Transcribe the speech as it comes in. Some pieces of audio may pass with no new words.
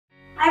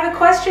I have a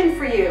question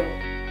for you.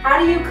 How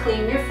do you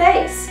clean your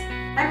face?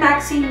 I'm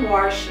Maxine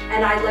Warsh,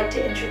 and I'd like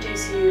to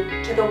introduce you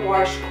to the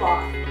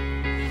Warshcloth,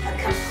 a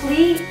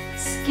complete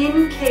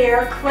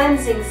skincare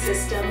cleansing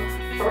system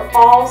for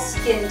all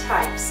skin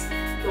types.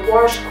 The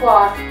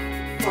Warshcloth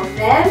for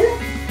men,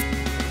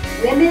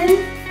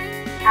 women,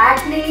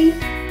 acne,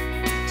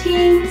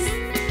 teens,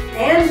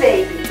 and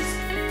babies.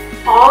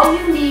 All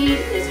you need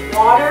is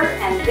water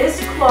and this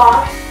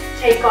cloth.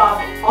 Take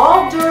off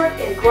all dirt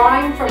and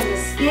grime from the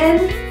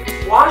skin.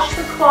 Wash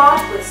the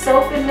cloth with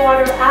soap and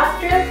water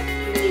after.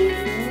 You need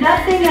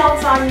nothing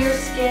else on your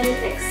skin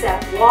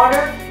except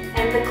water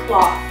and the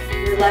cloth.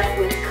 You're left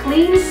with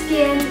clean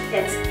skin.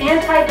 It's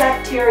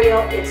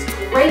antibacterial. It's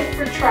great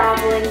for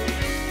traveling.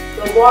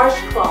 The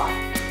Warshcloth.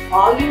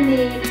 All you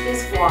need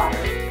is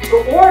water. To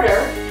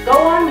order, go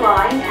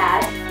online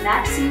at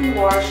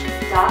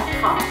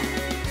maxinewarsh.com.